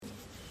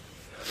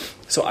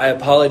So I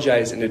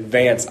apologize in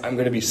advance. I'm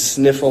going to be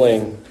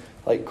sniffling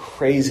like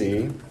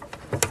crazy,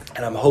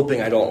 and I'm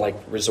hoping I don't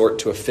resort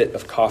to a fit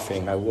of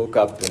coughing. I woke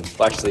up and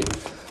actually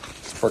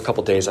for a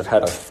couple days I've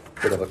had a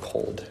bit of a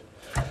cold.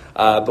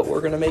 But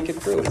we're going to make it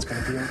through. It's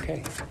going to be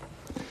okay.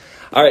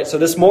 All right, so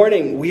this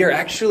morning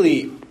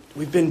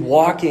we've been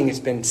walking. It's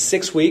been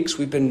 6 weeks.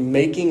 We've been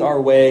making our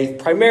way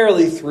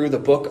primarily through the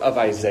book of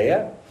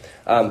Isaiah.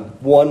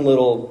 One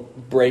little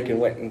break and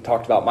went and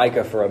talked about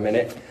Micah for a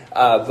minute.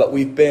 But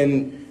we've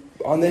been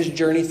on this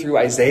journey through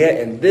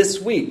Isaiah, and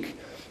this week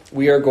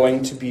we are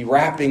going to be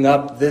wrapping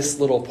up this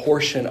little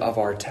portion of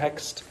our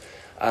text.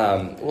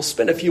 We'll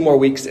spend a few more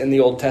weeks in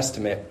the Old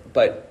Testament,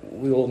 but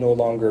we will no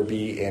longer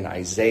be in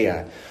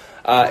Isaiah.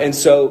 And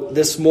so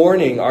this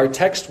morning our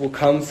text will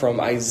come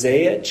from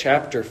Isaiah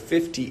chapter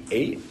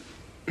 58.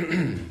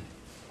 We're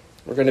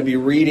going to be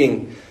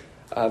reading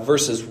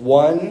verses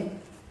 1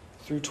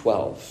 through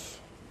 12.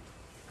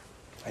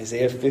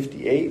 Isaiah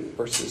 58,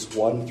 verses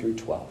 1 through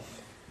 12.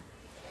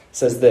 It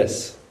says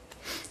this: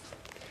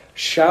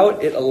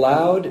 "Shout it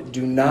aloud,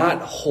 do not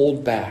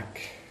hold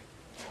back.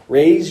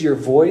 Raise your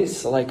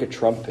voice like a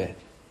trumpet.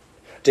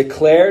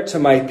 Declare to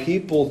my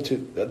people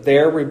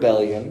their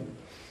rebellion,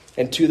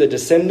 and to the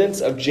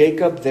descendants of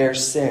Jacob their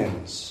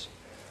sins.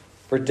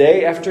 For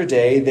day after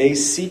day they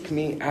seek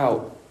me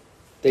out.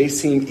 They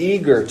seem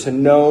eager to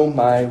know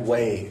my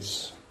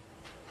ways,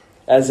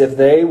 as if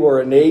they were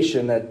a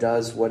nation that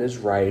does what is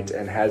right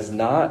and has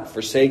not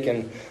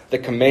forsaken the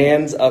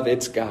commands of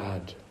its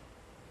God.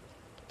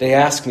 They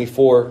ask me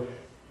for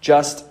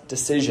just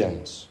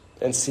decisions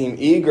and seem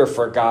eager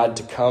for God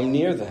to come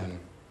near them.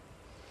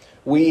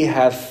 We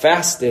have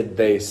fasted,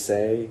 they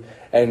say,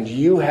 and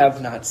you have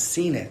not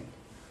seen it.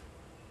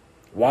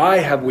 Why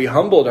have we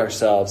humbled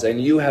ourselves and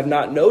you have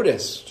not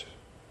noticed?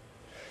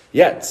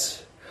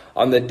 Yet,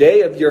 on the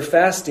day of your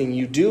fasting,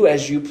 you do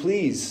as you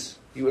please.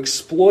 You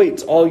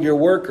exploit all your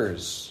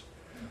workers.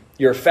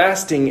 Your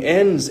fasting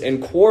ends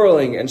in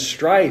quarreling and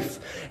strife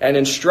and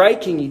in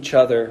striking each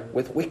other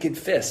with wicked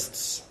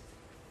fists.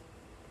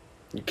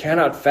 You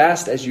cannot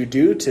fast as you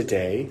do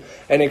today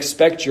and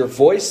expect your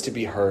voice to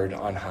be heard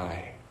on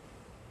high.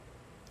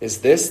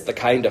 Is this the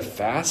kind of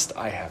fast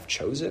I have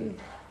chosen?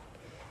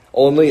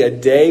 Only a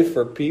day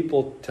for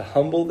people to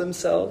humble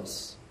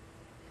themselves?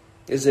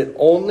 Is it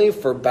only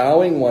for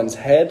bowing one's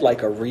head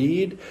like a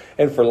reed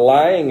and for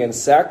lying in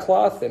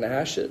sackcloth and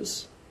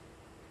ashes?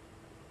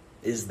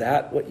 Is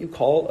that what you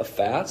call a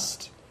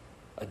fast?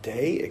 A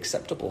day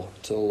acceptable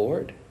to the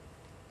Lord?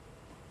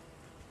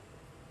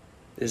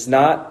 Is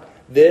not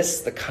this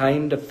the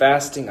kind of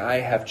fasting I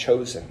have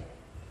chosen?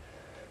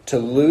 To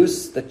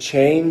loose the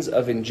chains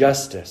of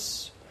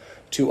injustice,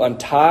 to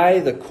untie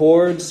the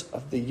cords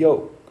of the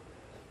yoke,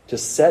 to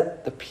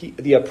set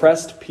the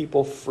oppressed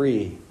people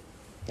free,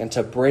 and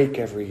to break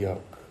every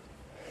yoke?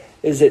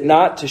 Is it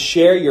not to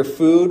share your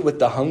food with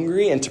the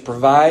hungry and to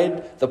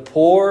provide the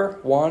poor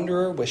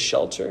wanderer with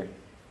shelter?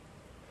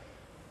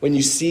 When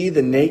you see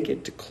the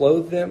naked, to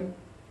clothe them,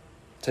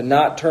 to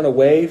not turn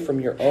away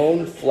from your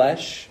own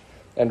flesh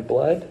and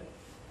blood?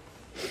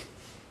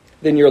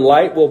 Then your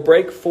light will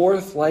break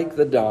forth like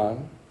the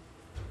dawn.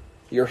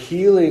 Your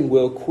healing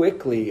will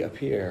quickly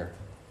appear.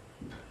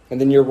 And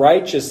then your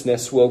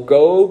righteousness will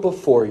go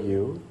before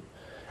you,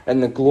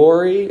 and the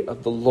glory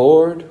of the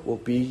Lord will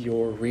be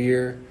your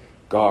rear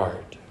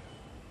guard.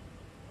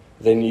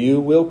 Then you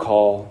will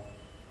call,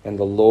 and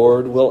the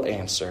Lord will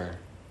answer.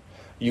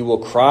 You will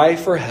cry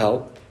for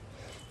help,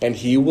 and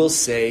he will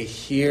say,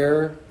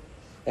 'Here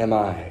am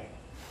I.'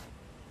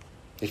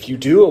 If you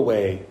do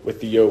away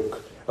with the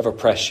yoke of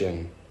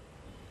oppression,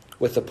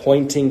 with the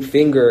pointing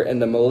finger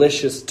and the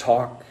malicious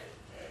talk,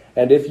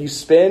 and if you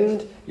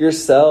spend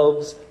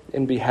yourselves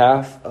in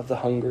behalf of the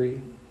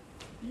hungry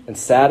and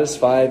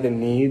satisfy the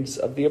needs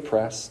of the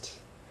oppressed,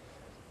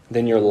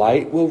 then your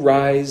light will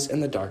rise in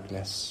the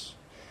darkness,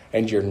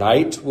 and your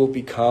night will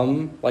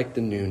become like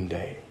the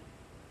noonday.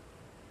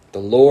 The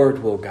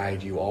Lord will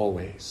guide you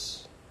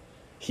always.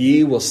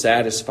 He will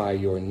satisfy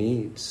your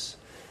needs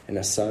in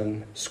a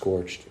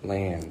sun-scorched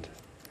land,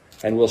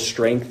 and will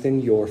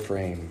strengthen your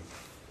frame.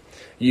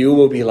 You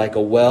will be like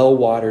a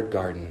well-watered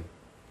garden,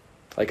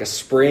 like a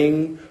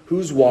spring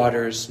whose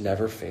waters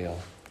never fail.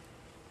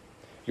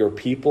 Your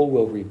people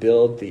will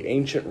rebuild the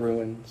ancient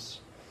ruins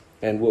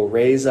and will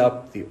raise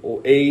up the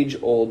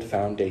age-old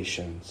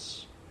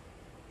foundations.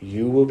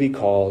 You will be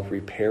called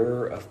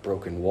repairer of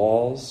broken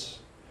walls,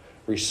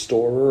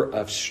 restorer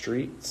of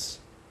streets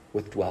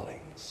with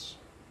dwellings."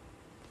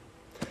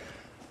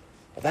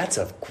 Well, that's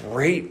a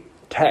great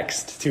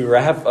text to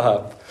wrap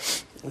up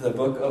the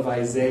book of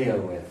Isaiah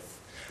with.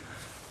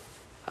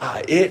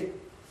 It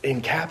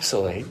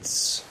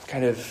encapsulates,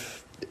 kind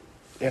of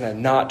in a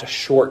not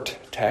short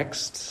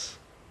text,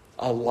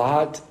 a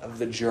lot of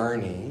the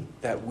journey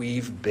that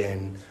we've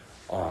been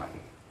on.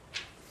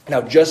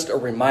 Now, just a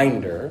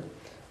reminder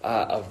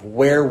of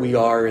where we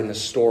are in the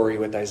story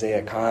with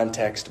Isaiah.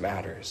 Context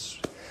matters.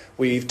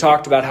 We've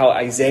talked about how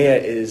Isaiah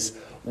is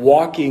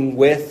walking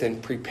with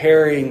and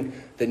preparing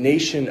the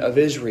nation of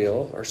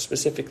Israel, or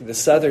specifically the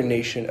southern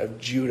nation of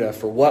Judah,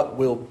 for what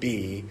will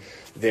be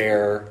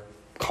their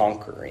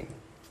conquering.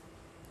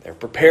 They're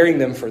preparing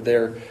them for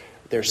their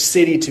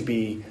city to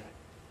be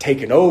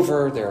taken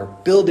over, their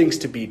buildings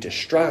to be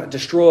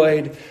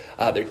destroyed,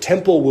 their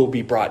temple will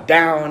be brought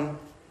down.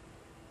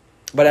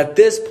 But at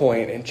this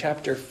point, in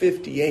chapter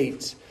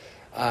 58,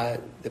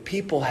 the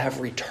people have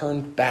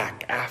returned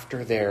back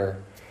after their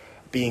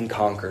being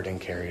conquered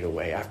and carried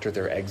away, after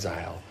their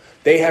exile.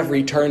 They have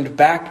returned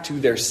back to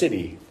their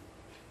city.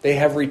 They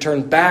have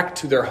returned back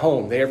to their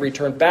home. They have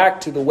returned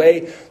back to the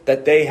way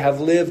that they have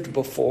lived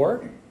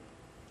before.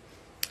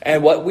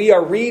 And what we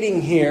are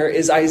reading here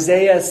is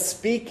Isaiah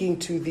speaking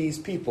to these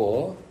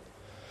people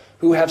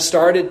who have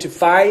started to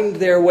find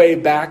their way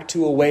back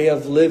to a way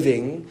of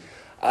living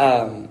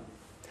that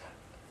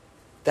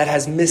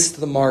has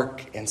missed the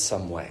mark in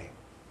some way.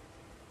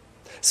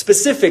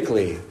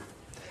 Specifically,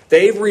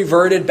 they've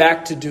reverted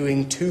back to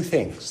doing two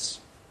things.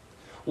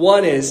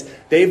 One is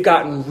they've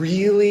gotten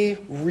really,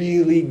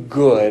 really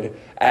good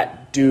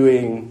at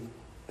doing,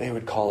 they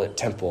would call it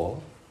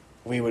temple,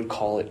 we would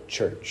call it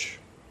church.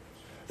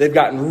 They've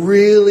gotten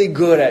really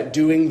good at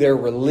doing their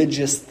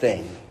religious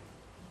thing.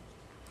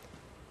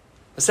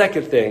 The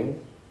second thing,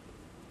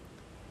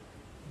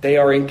 they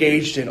are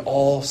engaged in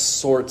all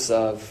sorts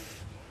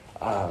of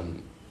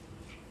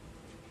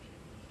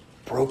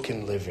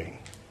broken living.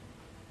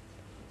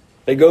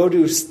 They go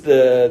to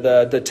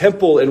the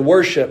temple and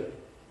worship,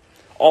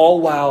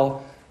 all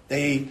while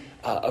they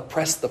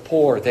oppress the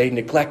poor, they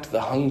neglect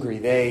the hungry,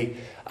 they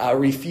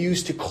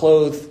refuse to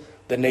clothe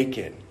the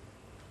naked.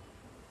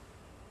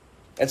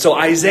 And so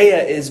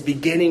Isaiah is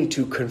beginning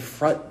to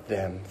confront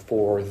them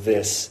for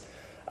this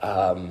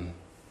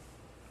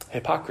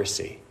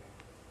hypocrisy.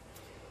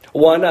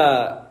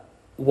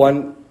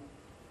 One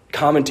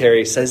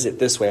commentary says it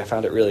this way. I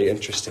found it really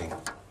interesting.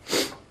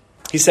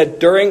 He said,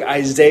 during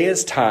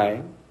Isaiah's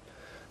time,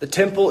 the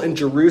temple in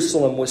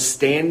Jerusalem was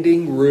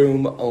standing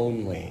room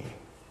only.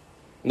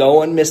 No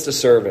one missed a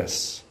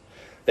service.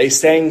 They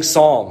sang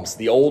psalms,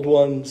 the old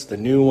ones, the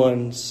new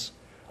ones,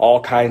 all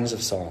kinds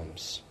of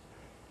psalms.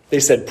 They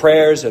said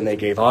prayers and they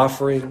gave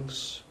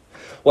offerings.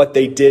 What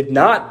they did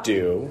not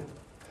do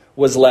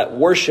was let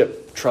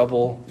worship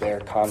trouble their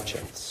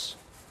conscience.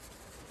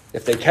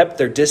 If they kept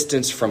their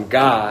distance from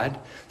God,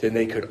 then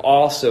they could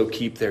also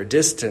keep their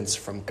distance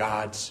from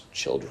God's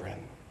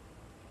children.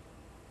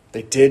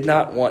 They did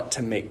not want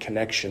to make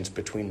connections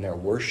between their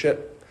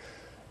worship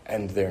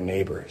and their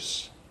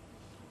neighbors.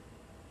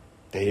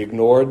 They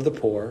ignored the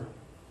poor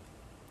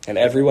and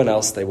everyone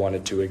else they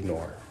wanted to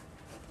ignore.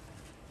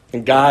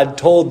 And God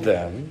told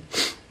them,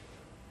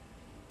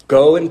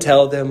 go and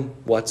tell them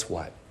what's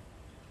what.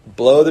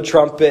 Blow the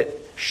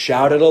trumpet,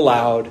 shout it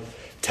aloud,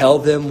 tell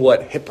them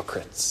what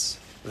hypocrites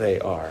they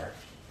are.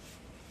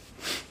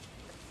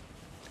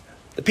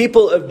 The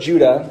people of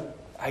Judah,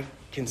 I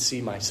can see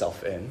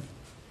myself in,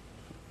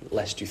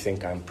 lest you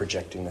think I'm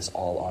projecting this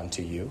all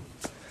onto you.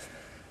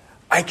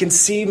 I can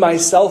see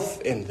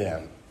myself in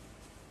them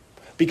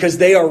because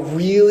they are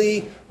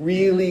really,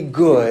 really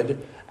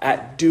good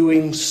at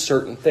doing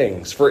certain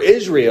things. For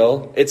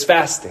Israel, it's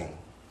fasting.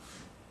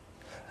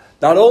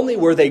 Not only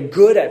were they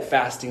good at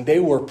fasting, they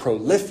were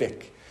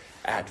prolific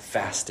at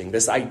fasting.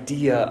 This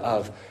idea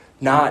of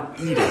not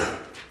eating,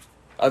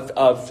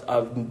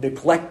 of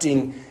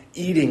neglecting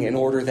eating in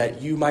order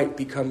that you might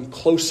become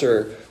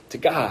closer to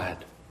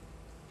God.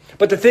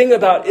 But the thing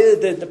about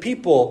the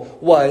people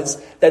was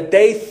that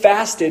they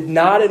fasted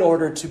not in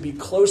order to be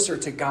closer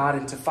to God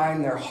and to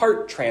find their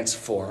heart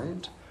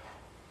transformed.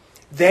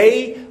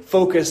 They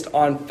focused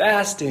on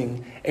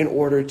fasting in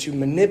order to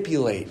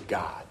manipulate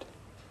God.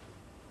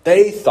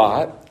 They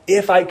thought,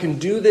 if I can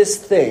do this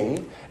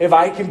thing, if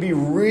I can be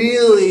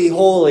really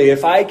holy,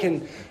 if I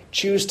can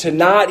choose to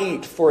not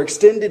eat for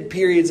extended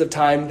periods of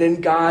time, then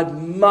God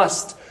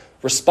must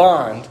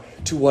respond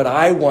to what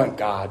I want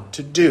God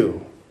to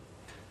do.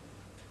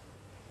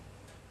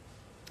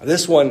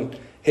 This one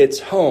hits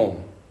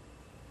home.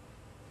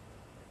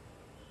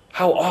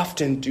 How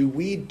often do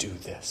we do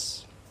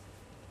this?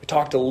 We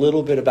talked a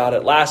little bit about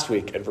it last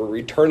week, and we're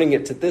returning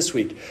it to this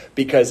week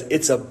because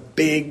it's a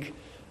big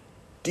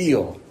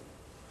deal.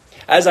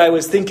 As I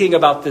was thinking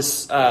about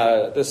this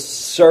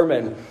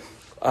sermon,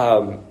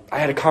 I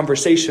had a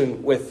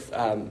conversation with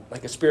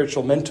like a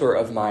spiritual mentor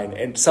of mine,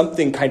 and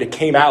something kind of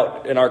came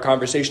out in our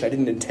conversation. I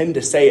didn't intend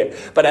to say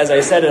it, but as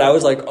I said it, I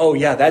was like, oh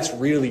yeah, that's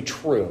really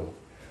true.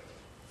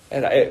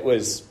 And it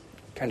was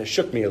kind of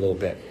shook me a little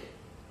bit.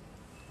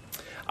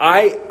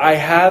 I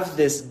have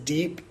this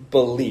deep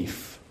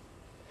belief,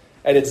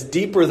 and it's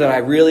deeper than I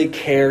really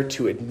care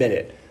to admit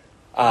it,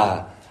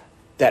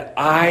 that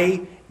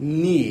I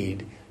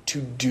need to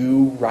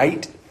do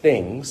right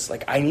things.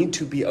 Like I need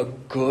to be a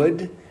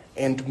good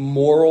and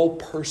moral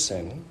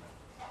person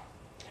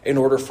in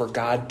order for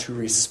God to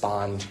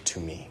respond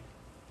to me.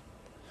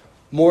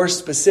 More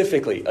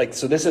specifically,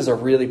 so this is a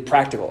really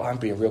practical, I'm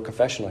being real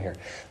confessional here.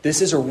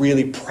 This is a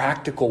really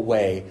practical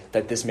way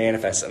that this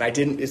manifests. And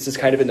it's just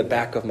kind of in the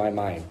back of my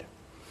mind.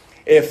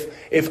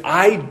 if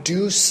I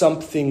do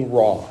something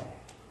wrong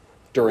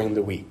during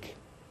the week,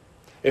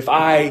 if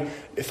I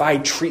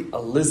treat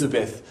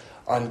Elizabeth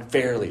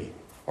unfairly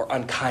or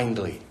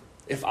unkindly,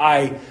 if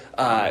I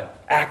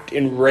act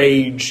in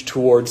rage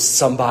towards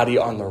somebody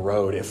on the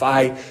road, if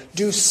I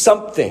do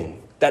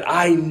something that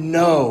I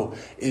know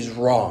is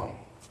wrong,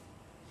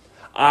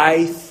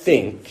 I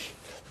think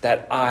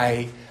that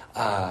I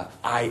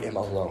am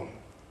alone,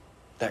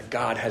 that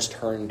God has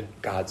turned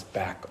God's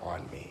back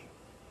on me.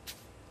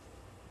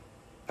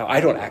 Now, I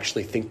don't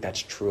actually think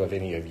that's true of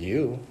any of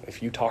you.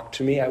 If you talk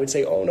to me, I would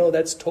say, oh no,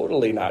 that's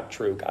totally not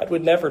true. God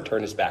would never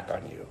turn his back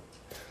on you.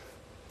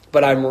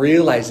 But I'm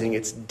realizing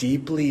it's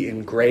deeply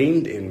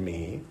ingrained in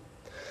me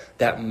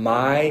that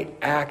my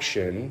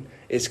action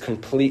is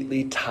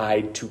completely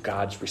tied to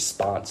God's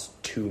response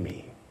to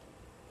me.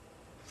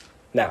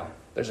 Now,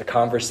 there's a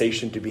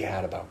conversation to be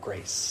had about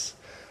grace,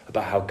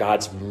 about how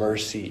God's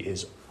mercy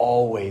is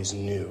always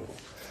new,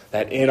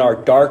 that in our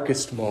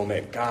darkest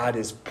moment, God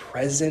is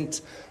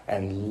present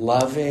and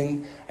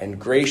loving and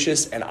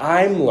gracious, and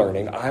I'm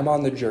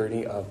on the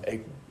journey of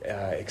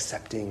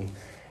accepting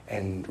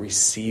and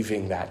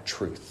receiving that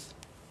truth.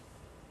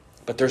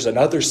 But there's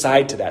another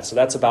side to that, so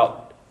that's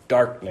about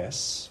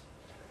darkness.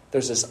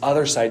 There's this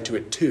other side to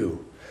it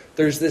too.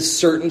 There's this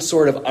certain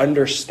sort of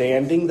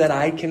understanding that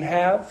I can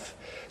have.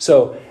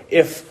 So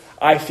if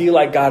I feel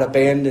like God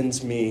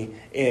abandons me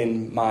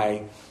in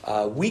my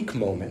weak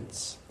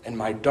moments and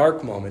my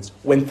dark moments,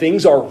 when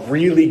things are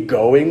really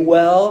going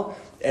well,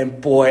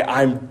 and boy,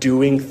 I'm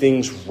doing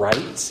things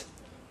right,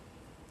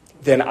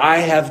 then I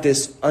have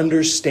this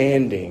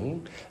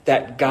understanding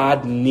that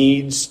God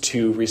needs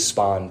to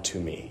respond to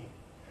me.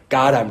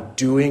 God, I'm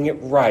doing it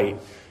right.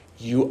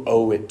 You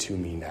owe it to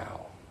me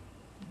now.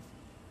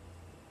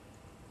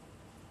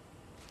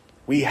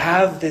 We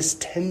have this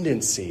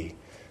tendency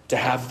to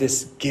have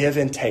this give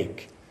and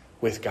take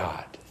with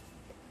God.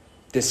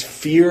 This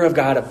fear of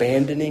God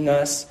abandoning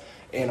us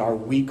in our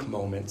weak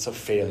moments of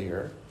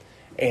failure,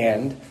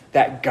 and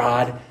that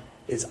God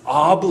is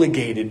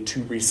obligated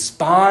to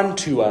respond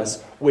to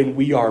us when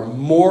we are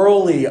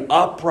morally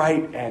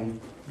upright and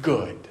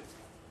good.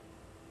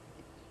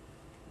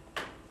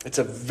 It's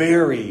a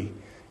very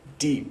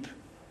deep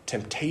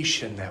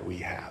temptation that we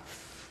have.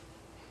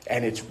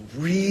 And it's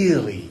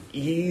really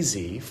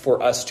easy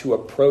for us to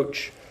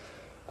approach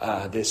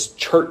this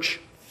church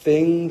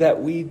thing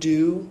that we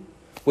do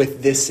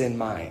with this in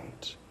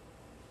mind.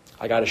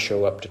 I got to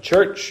show up to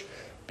church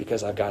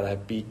because I've got to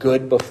be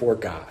good before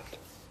God.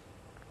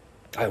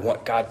 I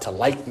want God to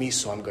like me,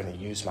 so I'm going to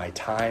use my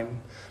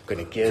time. I'm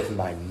going to give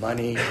my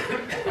money.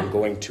 I'm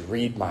going to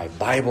read my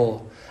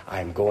Bible.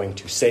 I'm going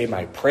to say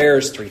my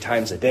prayers 3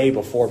 times a day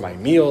before my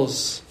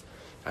meals.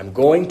 I'm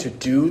going to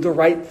do the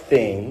right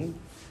thing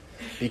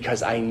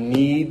because I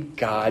need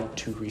God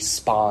to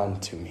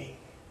respond to me.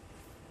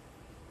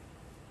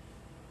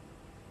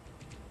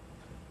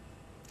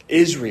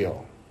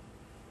 Israel,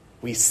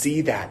 we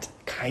see that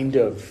kind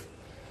of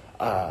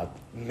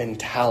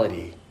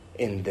mentality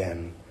in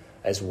them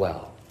as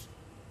well.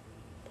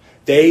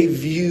 They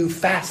view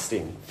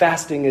fasting.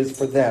 Fasting is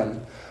for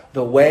them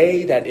the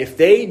way that if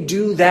they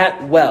do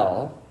that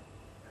well,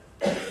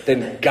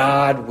 then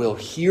God will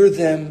hear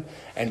them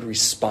and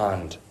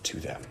respond to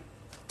them.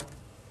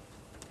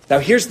 Now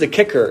here's the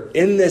kicker.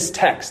 In this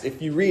text,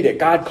 if you read it,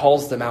 God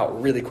calls them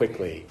out really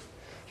quickly.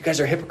 You guys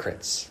are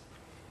hypocrites.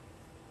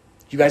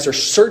 You guys are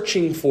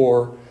searching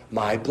for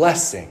my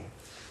blessing.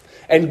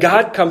 And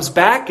God comes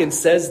back and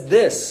says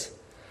this,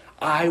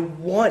 I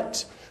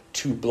want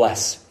to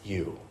bless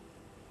you.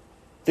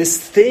 This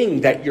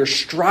thing that you're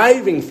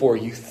striving for,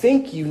 you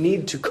think you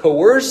need to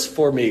coerce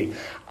for me,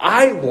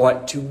 I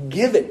want to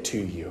give it to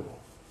you.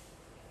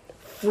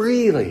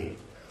 Freely,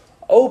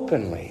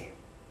 openly.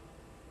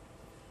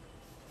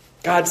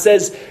 God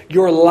says,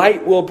 your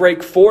light will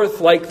break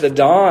forth like the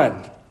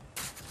dawn.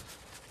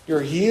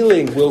 Your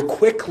healing will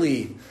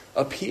quickly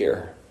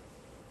appear.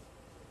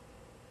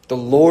 The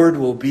Lord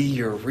will be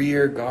your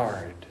rear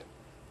guard.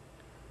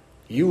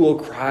 You will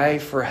cry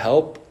for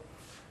help,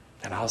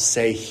 and I'll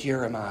say,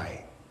 here am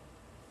I.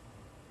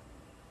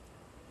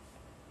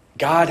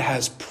 God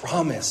has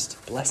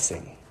promised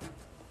blessing.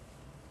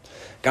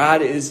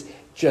 God is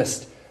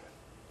just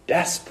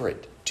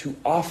desperate to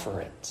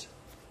offer it.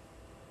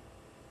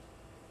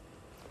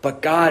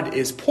 But God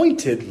is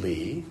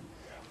pointedly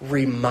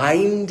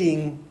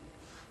reminding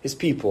his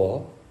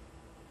people,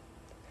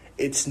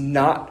 it's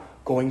not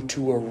going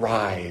to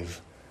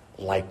arrive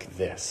like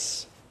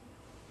this.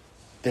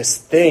 This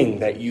thing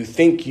that you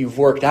think you've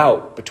worked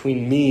out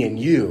between me and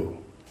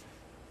you,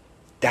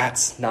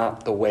 that's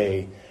not the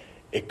way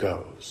it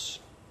goes.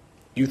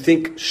 You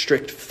think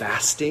strict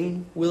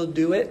fasting will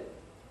do it?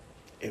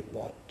 It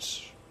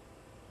won't.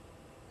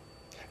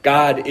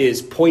 God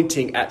is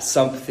pointing at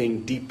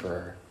something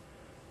deeper.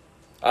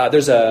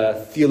 There's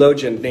a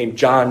theologian named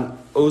John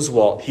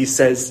Oswalt. He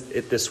says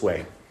it this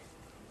way.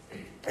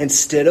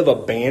 Instead of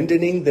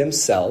abandoning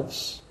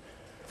themselves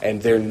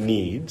and their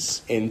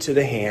needs into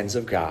the hands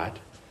of God,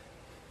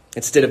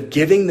 instead of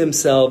giving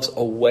themselves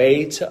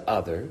away to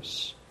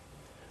others,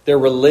 Their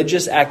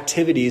religious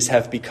activities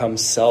have become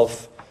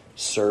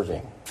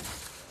self-serving.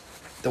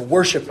 The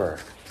worshiper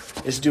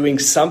is doing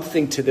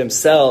something to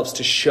themselves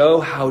to show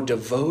how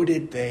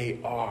devoted they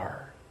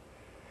are.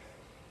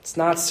 It's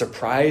not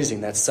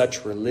surprising that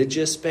such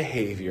religious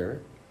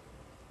behavior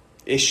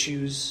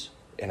issues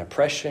in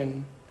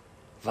oppression,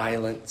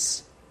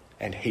 violence,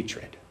 and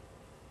hatred.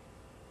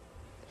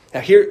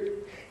 Now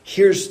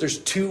there's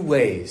two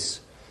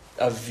ways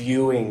of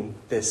viewing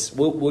this.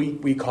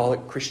 We call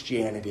it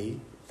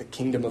Christianity, the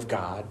kingdom of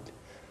God.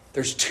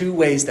 There's two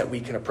ways that we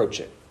can approach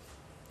it.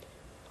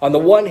 On the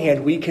one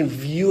hand, we can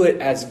view it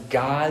as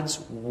God's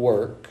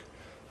work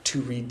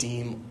to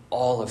redeem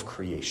all of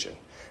creation.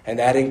 And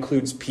that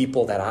includes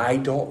people that I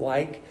don't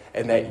like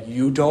and that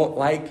you don't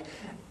like.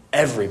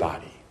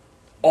 Everybody,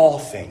 all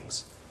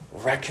things,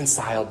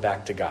 reconciled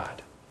back to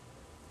God.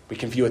 We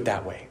can view it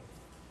that way.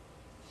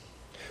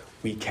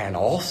 We can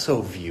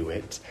also view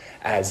it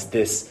as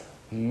this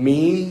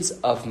means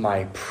of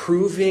my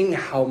proving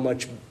how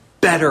much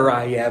better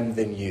I am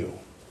than you.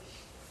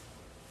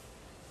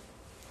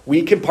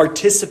 We can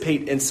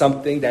participate in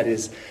something that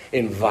is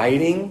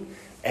inviting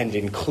and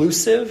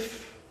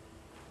inclusive,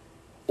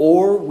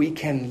 or we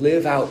can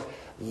live out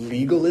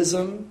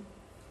legalism,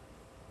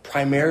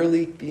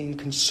 primarily being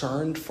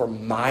concerned for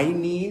my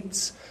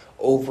needs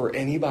over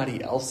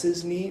anybody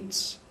else's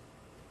needs.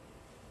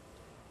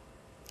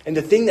 And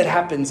the thing that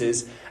happens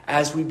is,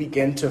 as we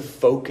begin to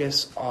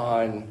focus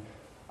on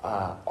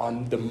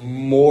the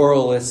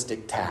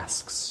moralistic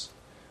tasks,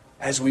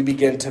 as we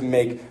begin to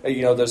make,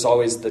 there's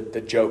always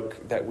the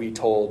joke that we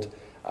told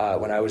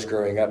when I was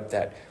growing up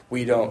that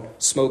we don't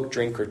smoke,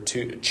 drink, or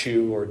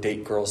chew, or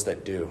date girls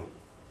that do,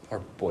 or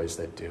boys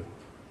that do.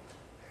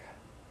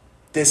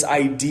 This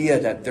idea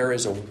that there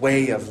is a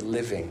way of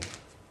living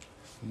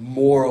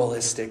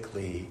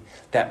moralistically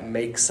that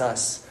makes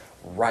us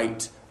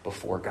right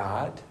before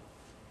God.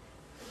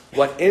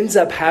 What ends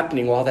up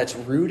happening, while that's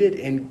rooted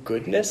in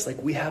goodness,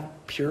 like we have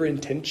pure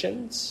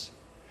intentions,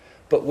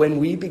 but when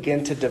we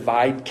begin to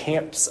divide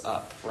camps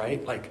up,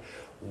 right? Like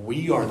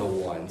we are the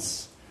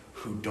ones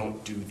who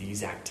don't do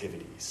these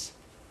activities.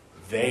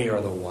 They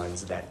are the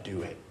ones that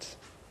do it.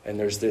 And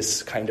there's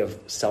this kind of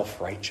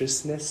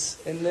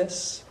self-righteousness in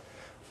this.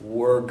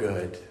 We're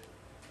good.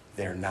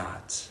 They're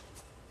not.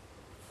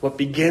 What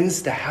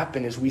begins to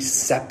happen is we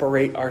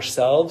separate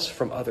ourselves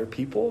from other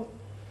people.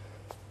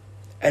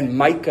 And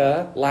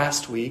Micah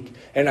last week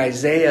and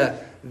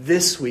Isaiah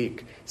this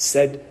week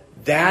said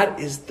that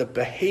is the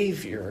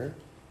behavior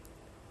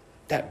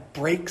that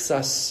breaks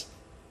us,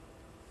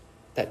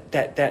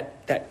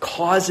 that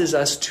causes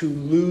us to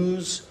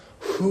lose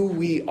who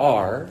we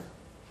are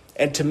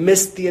and to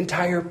miss the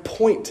entire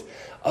point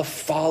of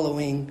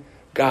following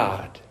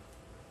God.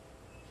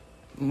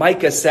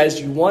 Micah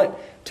says you want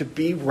to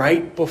be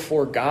right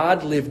before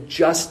God, live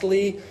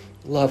justly,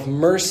 love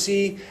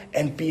mercy,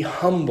 and be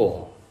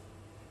humble.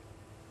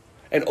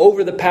 And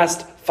over the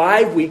past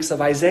 5 weeks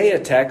of Isaiah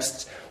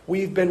texts,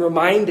 we've been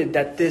reminded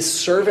that this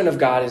servant of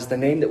God is the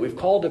name that we've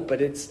called it,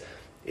 but it's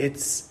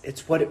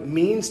what it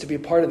means to be a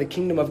part of the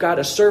kingdom of God.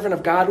 A servant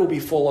of God will be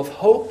full of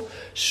hope,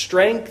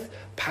 strength,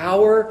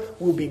 power,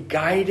 will be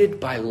guided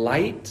by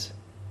light.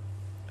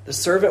 The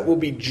servant will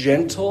be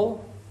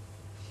gentle,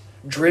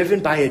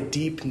 driven by a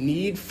deep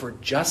need for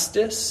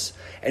justice,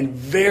 and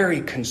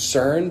very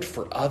concerned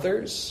for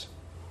others.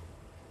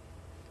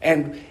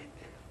 And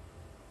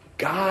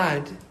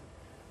God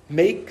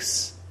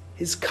makes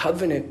his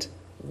covenant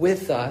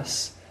with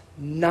us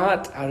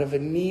not out of a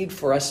need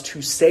for us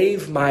to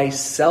save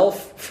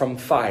myself from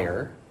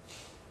fire.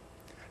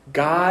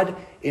 God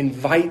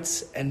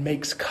invites and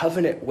makes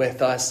covenant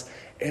with us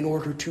in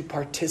order to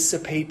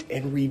participate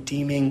in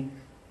redeeming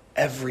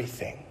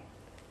everything.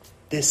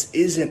 This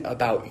isn't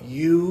about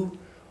you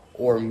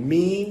or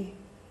me.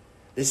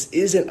 This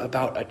isn't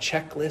about a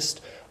checklist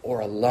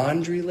or a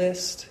laundry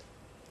list.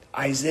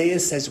 Isaiah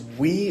says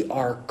we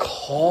are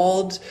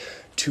called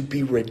to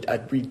be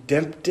a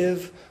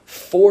redemptive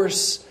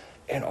force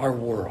in our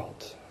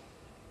world.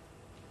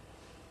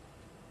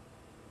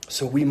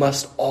 So we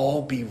must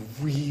all be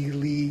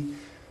really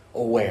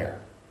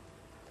aware,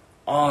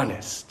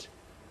 honest,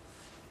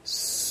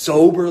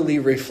 soberly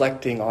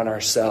reflecting on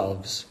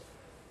ourselves.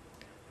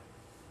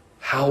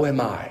 How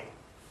am I?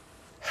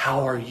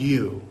 How are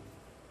you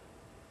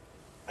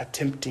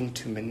attempting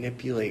to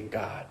manipulate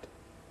God?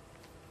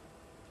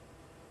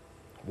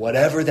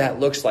 Whatever that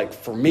looks like.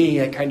 For me,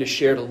 I kind of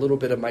shared a little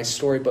bit of my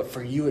story, but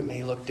for you it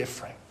may look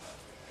different.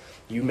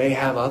 You may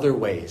have other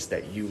ways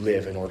that you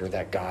live in order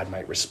that God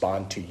might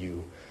respond to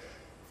you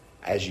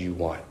as you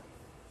want.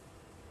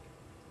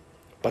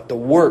 But the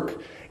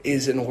work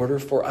is in order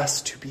for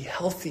us to be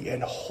healthy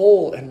and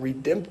whole and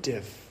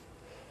redemptive,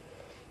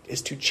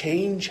 is to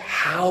change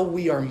how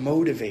we are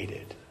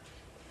motivated,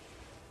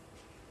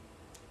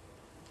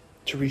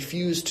 to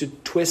refuse to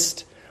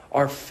twist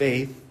our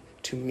faith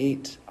to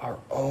meet our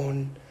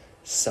own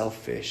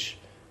selfish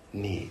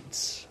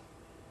needs.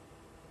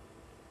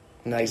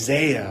 And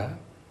Isaiah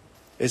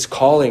is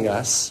calling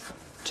us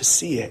to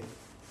see it.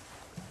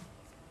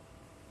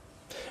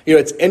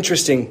 It's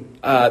interesting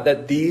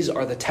that these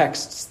are the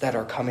texts that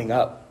are coming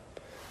up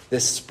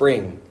this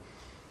spring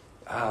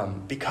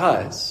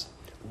because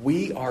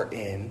we are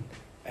in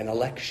an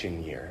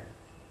election year.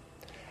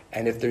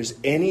 And if there's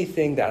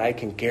anything that I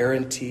can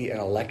guarantee an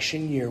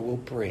election year will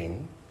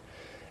bring,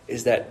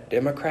 is that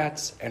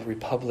Democrats and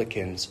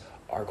Republicans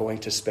are going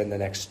to spend the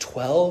next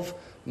 12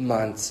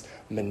 months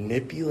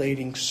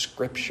manipulating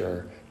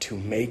Scripture to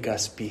make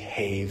us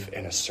behave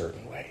in a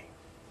certain way.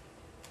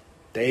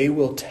 They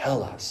will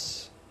tell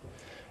us,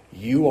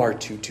 you are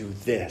to do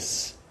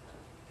this,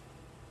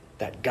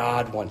 that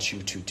God wants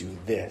you to do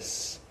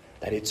this,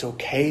 that it's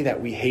okay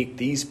that we hate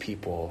these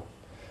people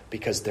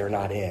because they're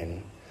not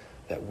in,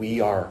 that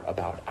we are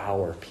about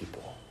our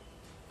people.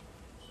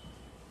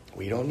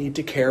 We don't need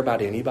to care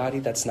about anybody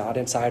that's not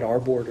inside our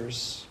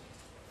borders.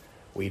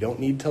 We don't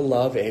need to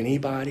love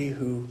anybody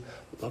who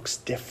looks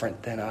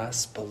different than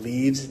us,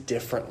 believes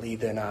differently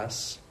than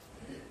us.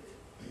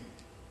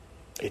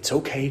 It's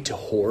okay to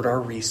hoard our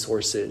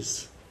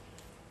resources,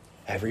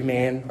 every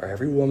man or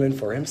every woman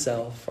for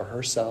himself or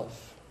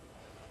herself.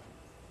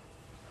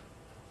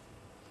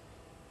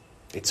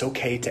 It's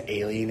okay to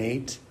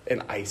alienate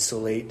and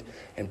isolate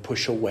and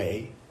push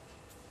away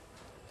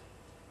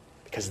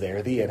because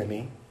they're the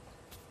enemy.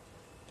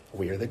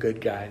 We're the good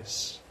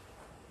guys.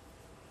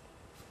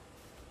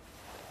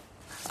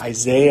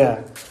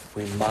 Isaiah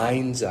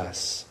reminds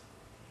us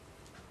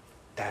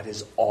that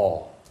is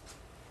all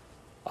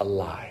a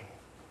lie.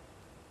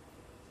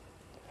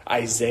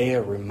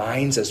 Isaiah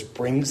reminds us,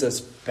 brings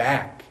us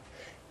back,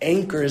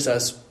 anchors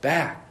us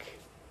back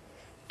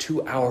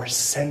to our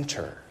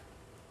center.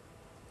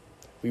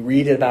 We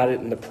read about it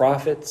in the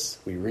prophets.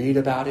 We read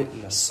about it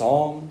in the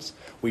Psalms.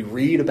 We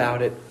read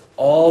about it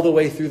all the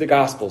way through the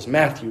Gospels.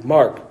 Matthew,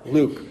 Mark,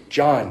 Luke,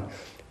 John.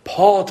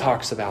 Paul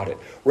talks about it.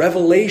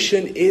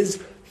 Revelation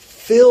is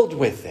filled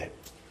with it.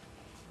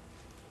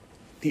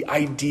 The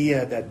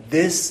idea that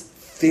this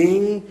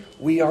thing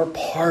we are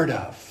part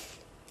of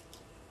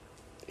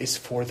is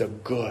for the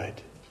good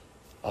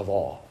of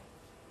all.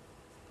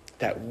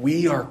 That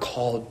we are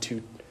called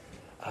to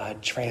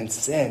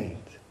transcend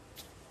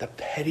the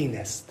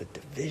pettiness, the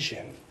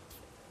division,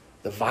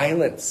 the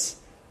violence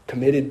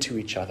committed to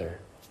each other.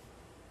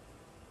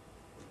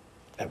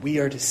 That we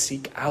are to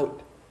seek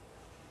out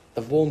the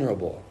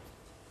vulnerable.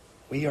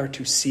 We are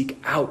to seek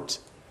out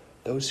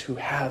those who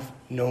have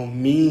no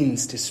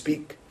means to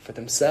speak for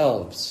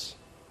themselves.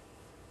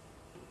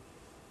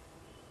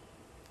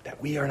 That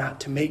we are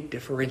not to make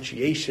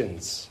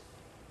differentiations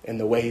in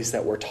the ways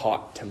that we're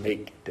taught to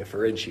make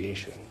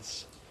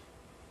differentiations.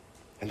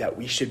 And that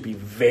we should be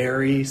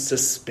very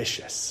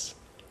suspicious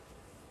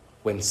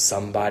when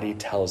somebody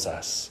tells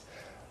us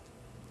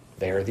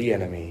they're the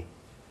enemy,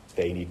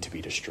 they need to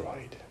be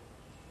destroyed.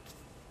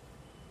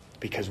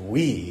 Because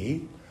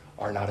we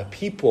are not a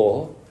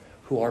people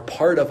who are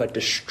part of a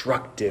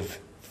destructive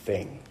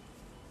thing.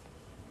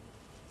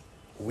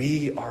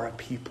 We are a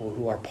people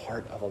who are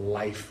part of a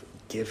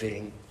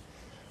life-giving,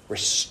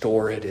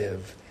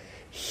 restorative,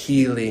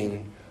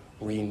 healing,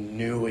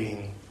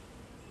 renewing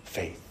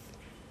faith.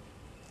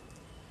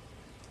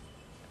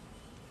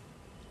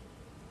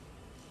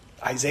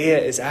 Isaiah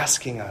is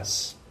asking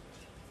us,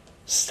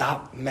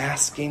 stop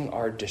masking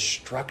our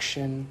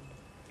destruction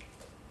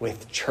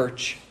with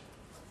church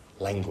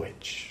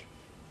language.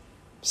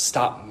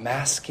 Stop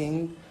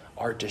masking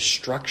our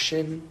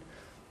destruction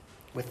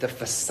with the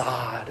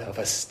facade of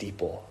a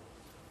steeple.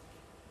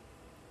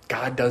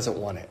 God doesn't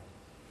want it.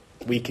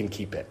 We can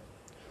keep it.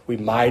 We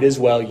might as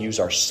well use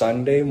our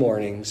Sunday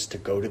mornings to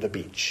go to the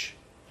beach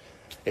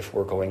if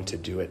we're going to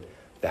do it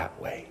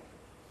that way.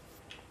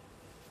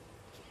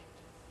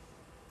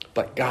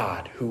 But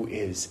God, who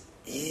is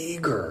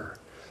eager,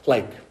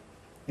 like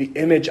the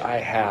image I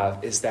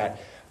have is that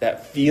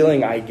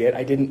feeling I get,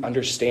 I didn't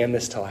understand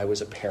this till I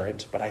was a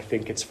parent, but I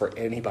think it's for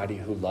anybody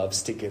who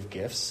loves to give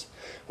gifts.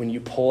 When you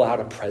pull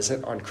out a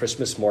present on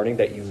Christmas morning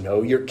that you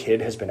know your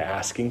kid has been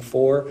asking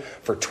for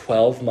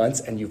 12 months,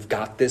 and you've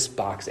got this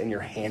box and you're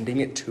handing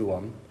it to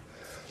them,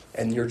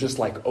 and you're just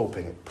like,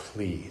 open it,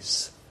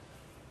 please.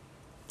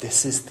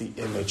 This is the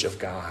image of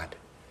God,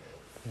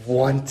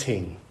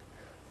 wanting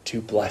to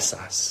bless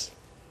us,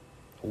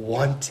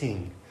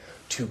 wanting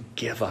to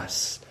give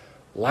us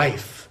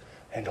life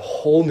and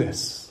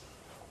wholeness,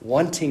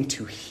 wanting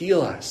to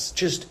heal us,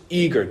 just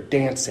eager,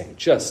 dancing,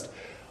 just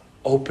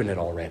open it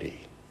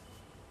already.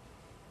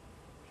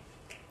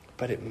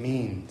 But it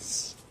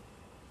means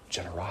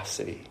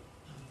generosity,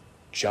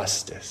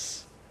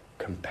 justice,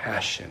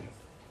 compassion,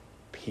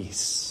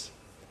 peace.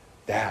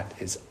 That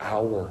is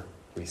our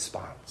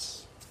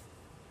response.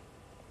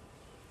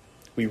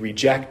 We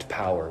reject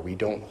power. We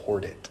don't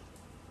hoard it.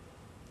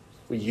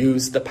 We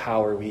use the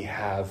power we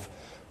have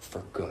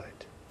for good.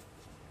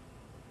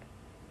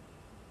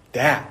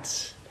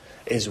 That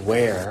is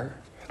where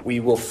we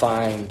will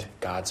find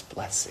God's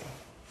blessing.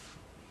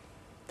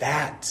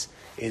 That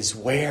is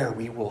where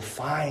we will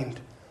find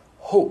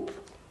hope.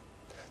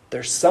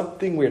 There's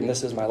something weird, and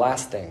this is my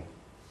last thing.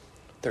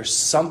 There's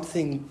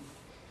something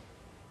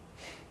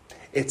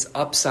It's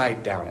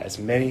upside down, as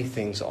many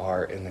things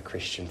are in the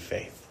Christian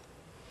faith.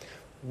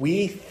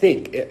 We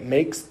think it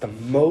makes the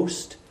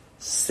most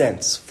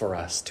sense for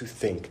us to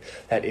think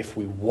that if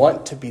we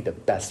want to be the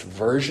best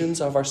versions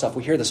of ourselves,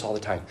 we hear this all the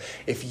time,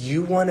 if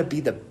you want to be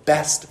the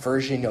best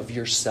version of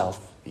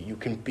yourself that you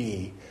can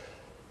be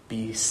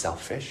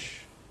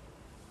selfish,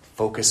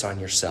 focus on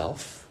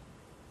yourself,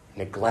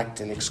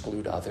 neglect and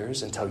exclude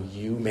others until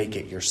you make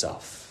it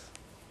yourself.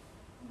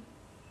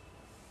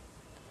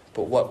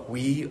 But what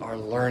we are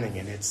learning,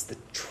 and it's the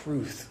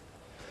truth,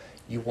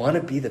 you want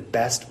to be the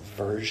best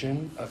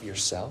version of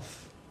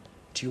yourself?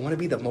 Do you want to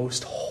be the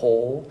most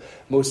whole,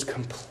 most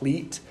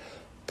complete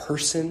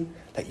person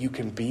that you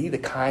can be, the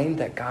kind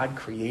that God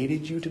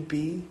created you to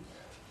be?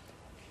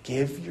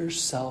 Give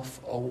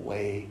yourself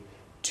away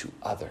to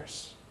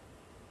others.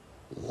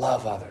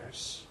 Love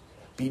others.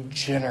 Be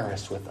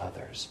generous with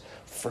others.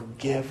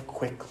 Forgive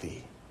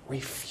quickly.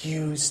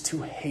 Refuse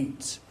to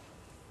hate.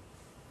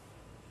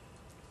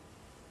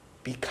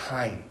 Be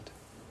kind.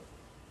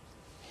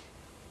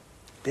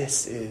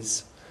 This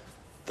is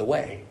the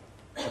way,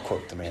 to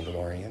quote The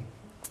Mandalorian.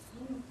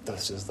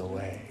 This is the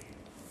way.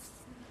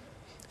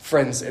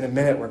 Friends, in a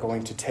minute we're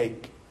going to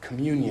take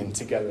communion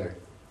together.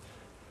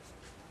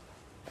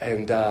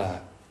 And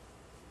I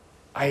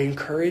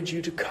encourage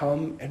you to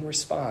come and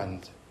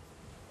respond.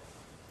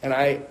 And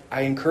I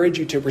encourage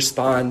you to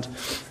respond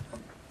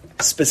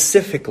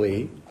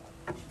specifically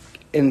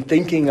in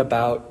thinking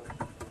about,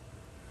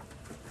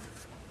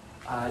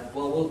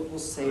 we'll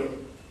say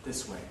it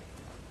this way.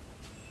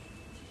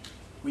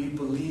 We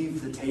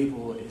believe the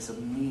table is a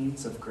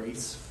means of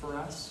grace for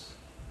us,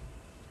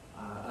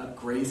 a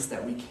grace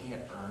that we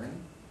can't earn.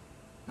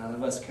 None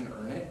of us can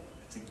earn it.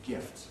 It's a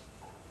gift.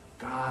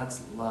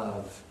 God's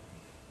love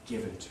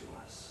given to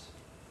us.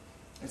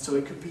 And so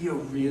it could be a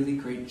really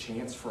great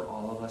chance for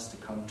all of us to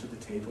come to the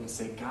table and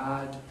say,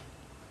 God,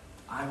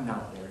 I'm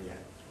not there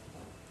yet.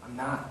 I'm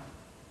not.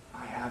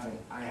 I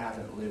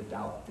haven't lived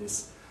out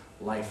this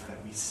life that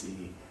we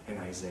see in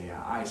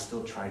Isaiah. I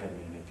still try to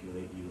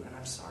manipulate you, and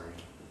I'm sorry.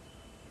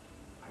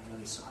 I'm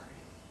really sorry.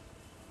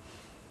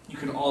 You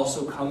can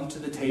also come to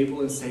the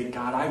table and say,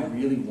 God, I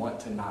really want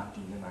to not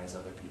demonize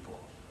other people.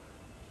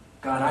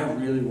 God, I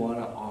really want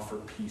to offer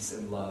peace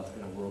and love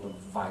in a world of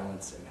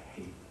violence and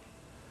hate.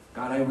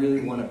 God, I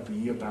really want to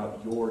be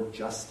about your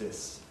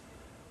justice,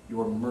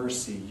 your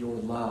mercy, your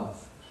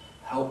love.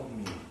 Help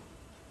me,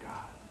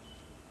 God.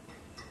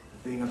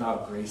 The thing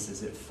about grace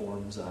is it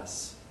forms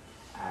us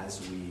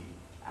as we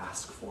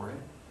ask for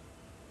it.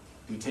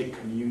 We take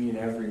communion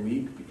every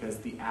week because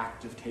the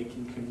act of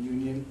taking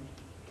communion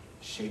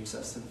shapes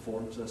us and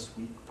forms us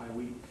week by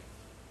week,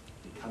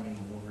 becoming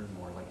more and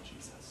more like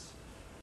Jesus.